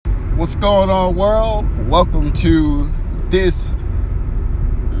What's going on, world? Welcome to this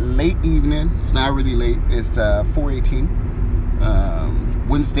late evening. It's not really late. It's 4:18,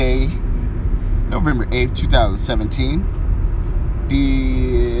 Wednesday, November 8th, 2017.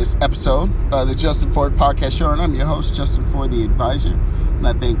 This episode of the Justin Ford Podcast Show, and I'm your host, Justin Ford, the advisor. And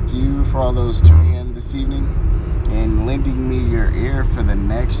I thank you for all those tuning in this evening and lending me your ear for the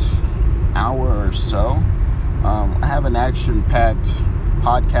next hour or so. I have an action-packed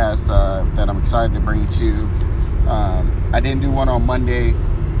podcast that I'm excited to bring to you. I didn't do one on Monday.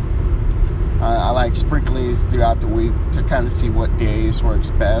 I like sprinklings throughout the week to kind of see what days works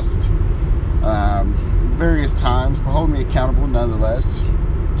best. Various times, but hold me accountable nonetheless.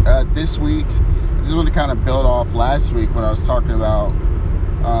 This week, I just want to kind of build off last week when I was talking about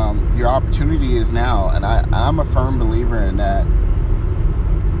your opportunity is now, and I'm a firm believer in that.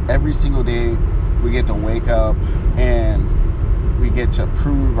 Every single day we get to wake up and we get to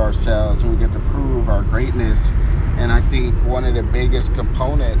prove ourselves and we get to prove our greatness. And I think one of the biggest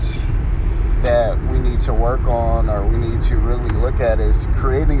components that we need to work on, or we need to really look at, is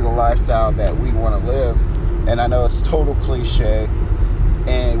creating the lifestyle that we want to live. And I know it's total cliche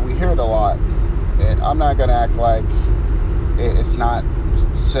and we hear it a lot, and I'm not going to act like it's not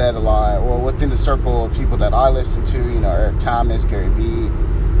said a lot. Well, within the circle of people that I listen to, Eric Thomas, Gary Vee,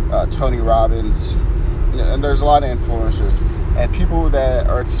 Tony Robbins, and there's a lot of influencers and people that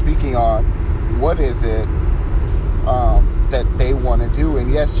are speaking on what is it that they want to do.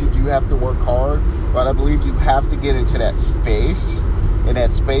 And yes, you do have to work hard, but I believe you have to get into that space, in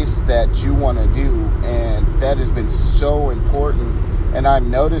that space that you want to do. And that has been so important. And I've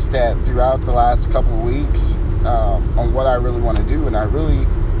noticed that throughout the last couple of weeks on what I really want to do. And I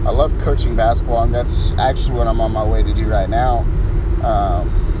love coaching basketball, and that's actually what I'm on my way to do right now.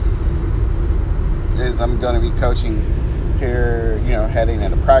 Is I'm going to be coaching here, heading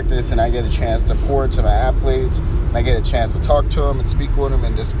into practice, and I get a chance to pour to my athletes, and I get a chance to talk to them and speak with them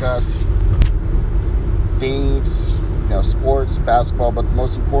and discuss things, sports, basketball, but the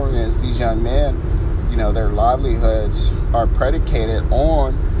most important is these young men, their livelihoods are predicated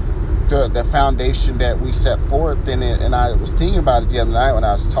on the foundation that we set forth in it. And I was thinking about it the other night when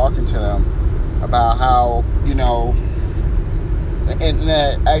I was talking to them about how, and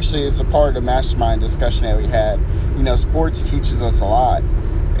actually it's a part of the mastermind discussion that we had. Sports teaches us a lot,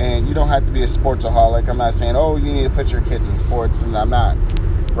 and you don't have to be a sportsaholic. I'm not saying, you need to put your kids in sports, and I'm not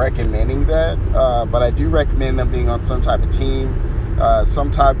recommending that, but I do recommend them being on some type of team,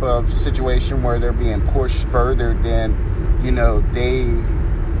 some type of situation where they're being pushed further than, they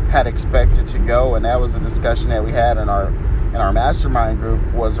had expected to go. And that was a discussion that we had in our mastermind group,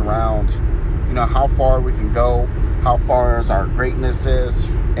 was around, how far we can go, how far as our greatness is.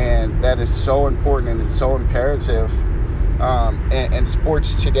 And that is so important, and it's so imperative in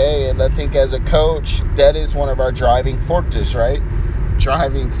sports today. And I think as a coach, that is one of our driving forces, right?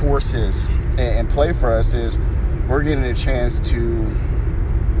 Driving forces and play for us is we're getting a chance to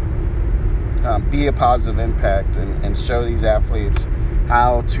be a positive impact and show these athletes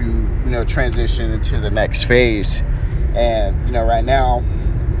how to, transition into the next phase. And, right now,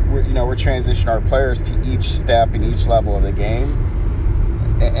 we're transitioning our players to each step and each level of the game.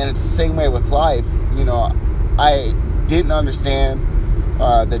 And it's the same way with life. I didn't understand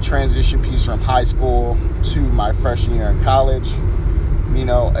the transition piece from high school to my freshman year in college,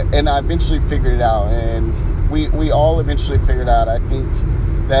 and I eventually figured it out. And we all eventually figured out. I think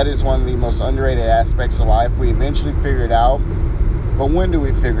that is one of the most underrated aspects of life. We eventually figured it out. But when do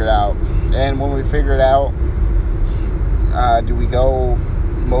we figure it out? And when we figure it out, do we go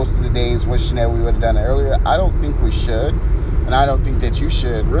most of the days wishing that we would have done it earlier? I don't think we should. And I don't think that you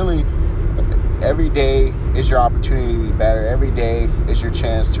should. Really, every day is your opportunity to be better. Every day is your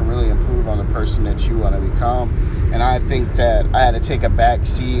chance to really improve on the person that you want to become. And I think that I had to take a back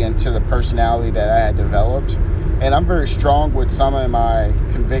seat into the personality that I had developed. And I'm very strong with some of my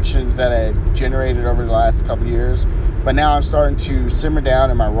convictions that I had generated over the last couple of years. But now I'm starting to simmer down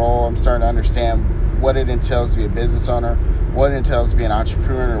in my role. I'm starting to understand what it entails to be a business owner, what it entails to be an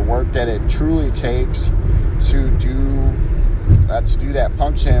entrepreneur, the work that it truly takes to do that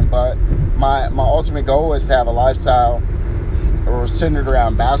function. But my ultimate goal is to have a lifestyle or centered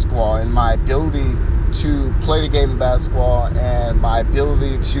around basketball, and my ability to play the game of basketball, and my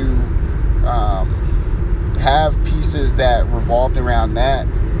ability to have pieces that revolved around that.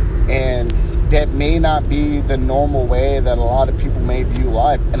 And that may not be the normal way that a lot of people may view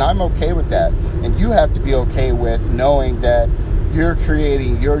life, and I'm okay with that. And you have to be okay with knowing that you're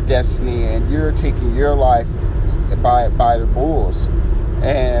creating your destiny and you're taking your life by the rules.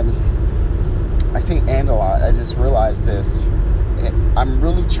 And I say "and" a lot. I just realized this. I'm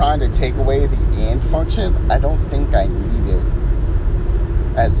really trying to take away the and function. I don't think I need it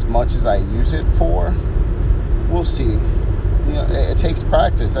as much as I use it for. We'll see. It takes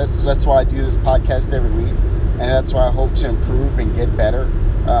practice. That's why I do this podcast every week, and that's why I hope to improve and get better.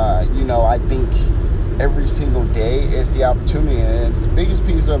 I think every single day is the opportunity, and the biggest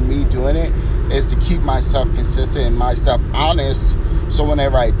piece of me doing it is to keep myself consistent and myself honest. So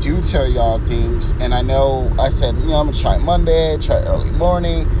whenever I do tell y'all things, and I know I said, I'm gonna try Monday, try early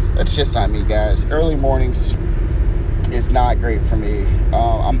morning. That's just not me, guys. Early mornings is not great for me.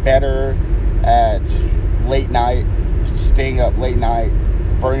 I'm better at late night, staying up late night,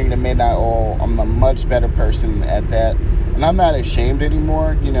 burning the midnight oil. I'm a much better person at that, and I'm not ashamed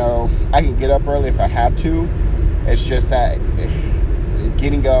anymore. I can get up early if I have to. It's just that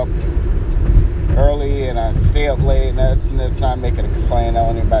getting up early and I stay up late, and that's not making a complaint. I don't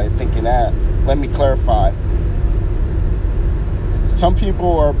want anybody thinking that. Let me clarify. Some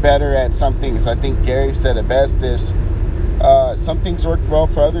people are better at some things. I think Gary said it best is some things work well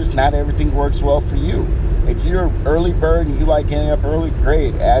for others. Not everything works well for you. If you're an early bird and you like getting up early,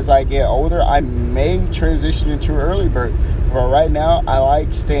 great. As I get older, I may transition into an early bird. But right now, I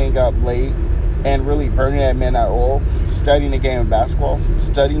like staying up late and really burning that midnight oil, studying the game of basketball,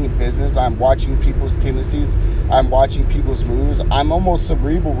 studying the business. I'm watching people's tendencies. I'm watching people's moves. I'm almost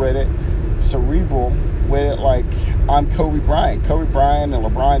cerebral with it like I'm Kobe Bryant. Kobe Bryant and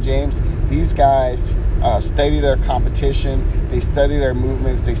LeBron James, these guys study their competition, they study their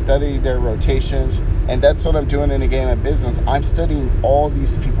movements, they study their rotations, and that's what I'm doing in the game of business. I'm studying all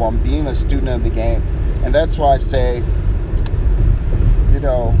these people. I'm being a student of the game, and that's why I say,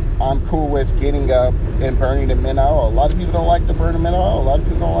 I'm cool with getting up and burning the midnight oil. A lot of people don't like to burn the midnight oil. A lot of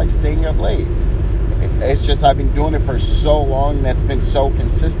people don't like staying up late. It's just I've been doing it for so long, and that's been so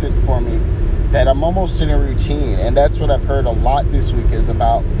consistent for me that I'm almost in a routine. And that's what I've heard a lot this week is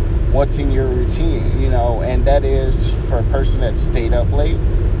about what's in your routine, and that is for a person that stayed up late,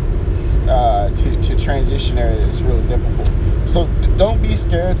 to transition there is really difficult. So don't be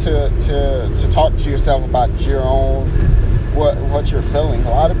scared to talk to yourself about your own, what you're feeling. A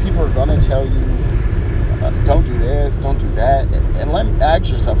lot of people are going to tell you, don't do this, don't do that. And let me ask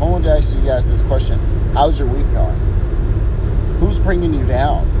yourself, I want to ask you guys this question. How's your week going? Who's bringing you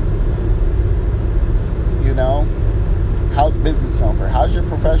down? How's business going for you? How's your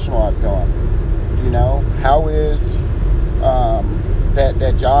professional life going? How is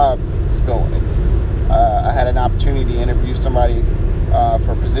that job is going? I had an opportunity to interview somebody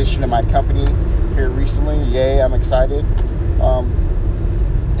for a position in my company here recently. Yay, I'm excited.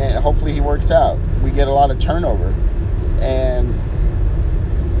 And hopefully he works out. We get a lot of turnover, and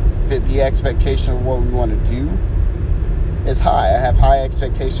the expectation of what we want to do is high. I have high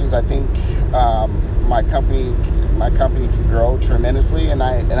expectations. I think my company can grow tremendously, and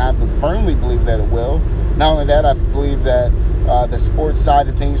I firmly believe that it will. Not only that, I believe that the sports side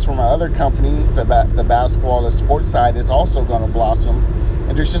of things for my other company, the basketball, the sports side, is also going to blossom.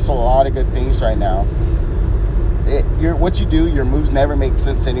 And there's just a lot of good things right now. What you do, your moves never make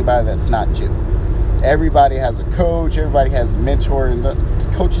sense to anybody that's not you. Everybody has a coach. Everybody has a mentor. And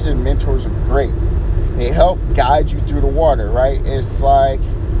coaches and mentors are great. They help guide you through the water, right? It's like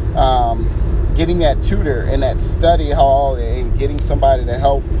getting that tutor and that study hall and getting somebody to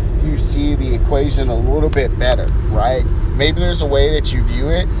help you see the equation a little bit better, right? Maybe there's a way that you view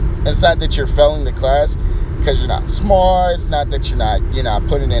it. It's not that you're failing the class because you're not smart. It's not that you're not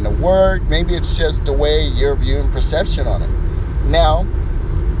putting in the work. Maybe it's just the way you're viewing perception on it. Now,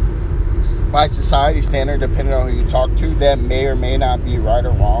 by society standard, depending on who you talk to, that may or may not be right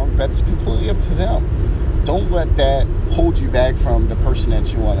or wrong. That's completely up to them. Don't let that hold you back from the person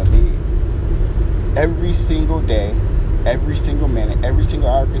that you want to be. Every single day, every single minute, every single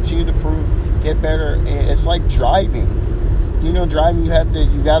hour, continue to improve, get better. It's like driving. Driving,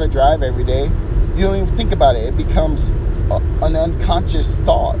 you got to drive every day. You don't even think about it. It becomes an unconscious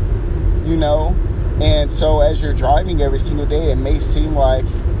thought, And so as you're driving every single day, it may seem like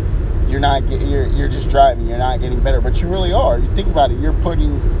you're just driving, you're not getting better, but you really are. You think about it, you're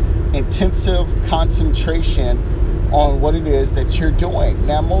putting intensive concentration on what it is that you're doing.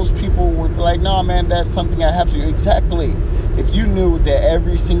 Now, most people would be like, no, man, that's something I have to do. Exactly. If you knew that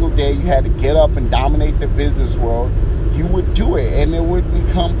every single day you had to get up and dominate the business world, you would do it, and it would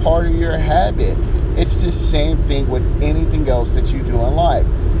become part of your habit. It's the same thing with anything else that you do in life.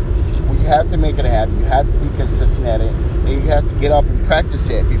 You have to make it a habit. You have to be consistent at it, and you have to get up and practice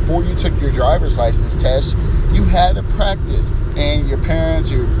it. Before you took your driver's license test, you had to practice, and your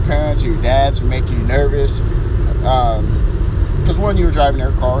parents, or your dads were making you nervous because Because when you're driving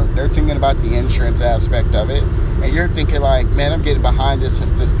their car, they're thinking about the insurance aspect of it. And you're thinking like, man, I'm getting behind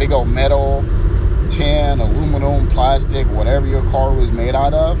this big old metal, tin, aluminum, plastic, whatever your car was made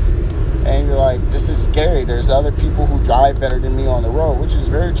out of. And you're like, this is scary. There's other people who drive better than me on the road, which is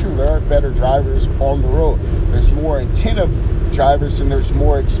very true. There are better drivers on the road. There's more attentive drivers and there's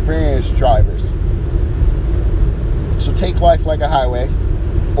more experienced drivers. So take life like a highway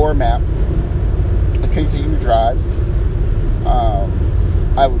or a map and continue to drive.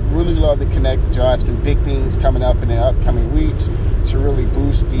 I would really love to connect with you. I have some big things coming up in the upcoming weeks to really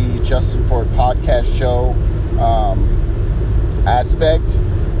boost the Justin Ford podcast show aspect.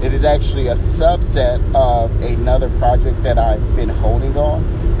 It is actually a subset of another project that I've been holding on,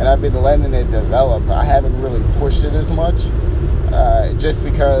 and I've been letting it develop. I haven't really pushed it as much, just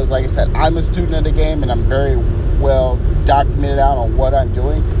because, like I said, I'm a student of the game, and I'm very well documented out on what I'm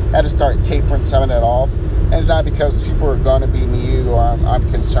doing. I had to start tapering some of that off, and it's not because people are going to be me or I'm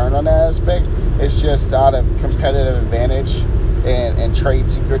concerned on that aspect. It's just out of competitive advantage and trade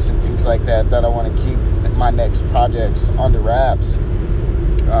secrets and things like that I want to keep my next projects under wraps.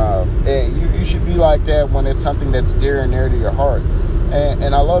 And you should be like that when it's something that's dear and near to your heart.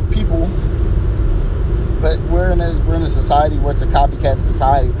 And I love people, but we're in a society where it's a copycat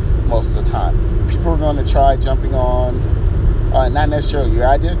society most of the time. People are going to try jumping on, not necessarily your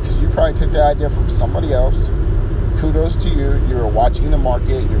idea, because you probably took that idea from somebody else. Kudos to you. You're watching the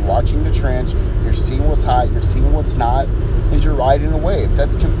market, you're watching the trends, you're seeing what's hot, you're seeing what's not, and you're riding a wave.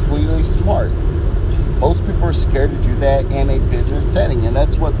 That's completely smart. Most people are scared to do that in a business setting, and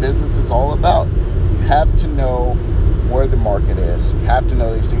that's what business is all about. You have to know where the market is. You have to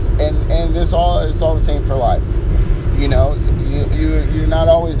know these things, and it's all the same for life. You know, you're not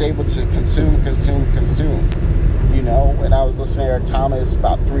always able to consume. You know, when I was listening to Eric Thomas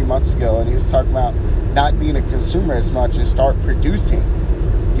about 3 months ago, and he was talking about not being a consumer as much and start producing.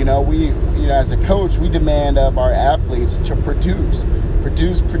 You know, as a coach, we demand of our athletes to produce.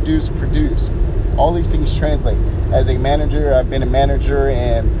 All these things translate. As a manager, I've been a manager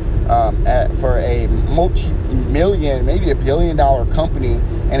for a multi-million, maybe $1 billion company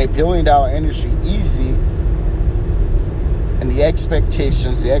and $1 billion industry easy. And the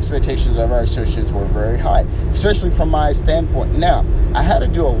expectations of our associates were very high, especially from my standpoint. Now, I had to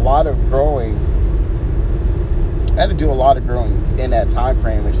do a lot of growing. In that time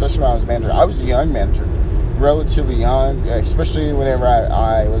frame, especially when I was a manager. I was a young manager, relatively young, especially whenever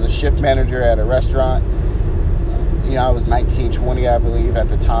I was a shift manager at a restaurant. You know, I was 19, 20, I believe, at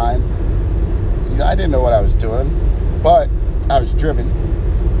the time. You know, I didn't know what I was doing, but I was driven.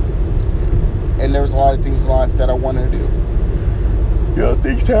 And there was a lot of things in life that I wanted to do. You know,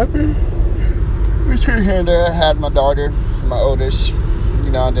 things happen. Between here and there, I had my daughter, my oldest, you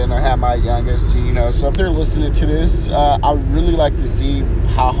know, and then I had my youngest, you know. So if they're listening to this, I would really like to see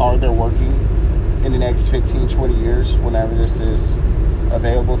how hard they're working in the next 15, 20 years, whenever this is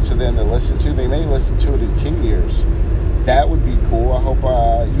available to them to listen to. They may listen to it in 10 years. That would be cool. I hope,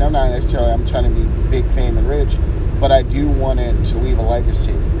 you know, not necessarily I'm trying to be big, fame, and rich, but I do want it to leave a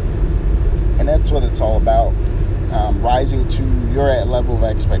legacy. And that's what it's all about. Rising to your level of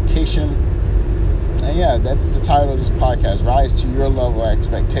expectation. And yeah, that's the title of this podcast, Rise to Your Level of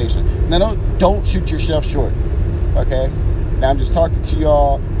Expectation. Now, don't shoot yourself short, okay? Now, I'm just talking to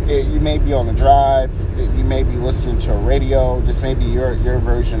y'all. You may be on a drive. You may be listening to a radio. This may be your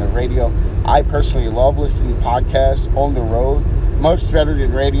version of radio. I personally love listening to podcasts on the road. Much better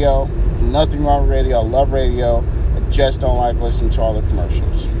than radio. Nothing wrong with radio. I love radio. I just don't like listening to all the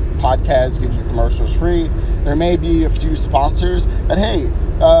commercials. Podcast gives you commercials free. There may be a few sponsors. But hey,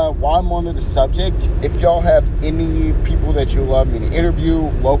 while I'm on the subject, if y'all have any people that you love me to interview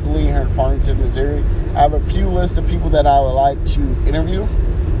locally here in Farmington, Missouri, I have a few lists of people that I would like to interview.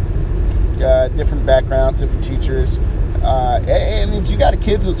 Different backgrounds, different teachers. And if you got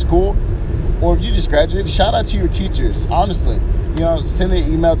kids at school, or if you just graduated, shout out to your teachers, honestly. You know, send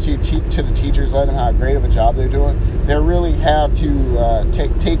an email to the teachers, let them know how great of a job they're doing. They really have to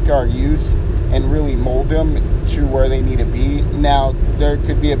take our youth and really mold them to where they need to be. Now, there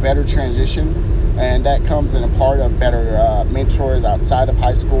could be a better transition, and that comes in a part of better mentors outside of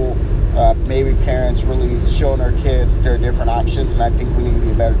high school. Maybe parents really showing their kids their different options, and I think we need to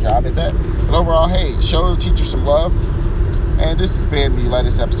do a better job at that. But overall, hey, show the teachers some love. And this has been the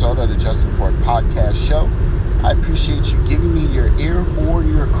latest episode of the Justin Ford Podcast Show. I appreciate you giving me your ear or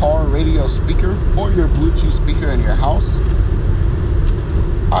your car radio speaker or your Bluetooth speaker in your house.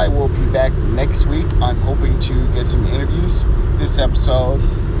 I will be back next week. I'm hoping to get some interviews. This episode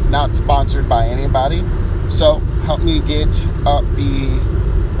not sponsored by anybody. So help me get up the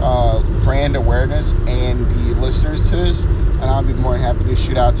brand awareness and the listeners to this, and I'll be more than happy to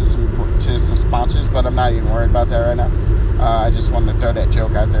shoot out to some sponsors, but I'm not even worried about that right now. I just wanted to throw that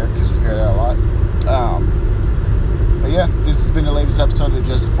joke out there because you hear that a lot. But yeah, this has been the latest episode of the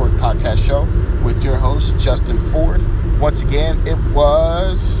Justin Ford Podcast Show with your host, Justin Ford. Once again, it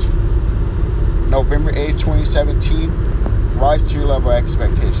was November 8th, 2017. Rise to your level of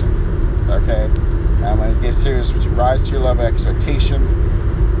expectation. Okay? I'm going to get serious with you. Rise to your level of expectation.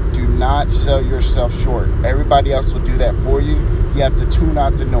 Do not sell yourself short. Everybody else will do that for you. You have to tune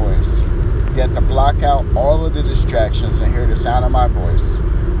out the noise. You have to block out all of the distractions and hear the sound of my voice.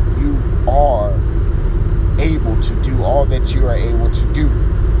 You are able to do all that you are able to do.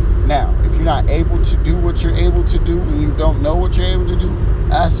 Now, if you're not able to do what you're able to do and you don't know what you're able to do,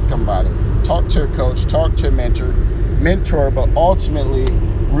 ask somebody. Talk to a coach, talk to a mentor, but ultimately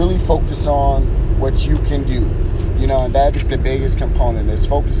really focus on what you can do. And that is the biggest component, is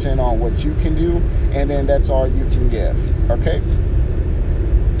focusing on what you can do, and then that's all you can give. Okay?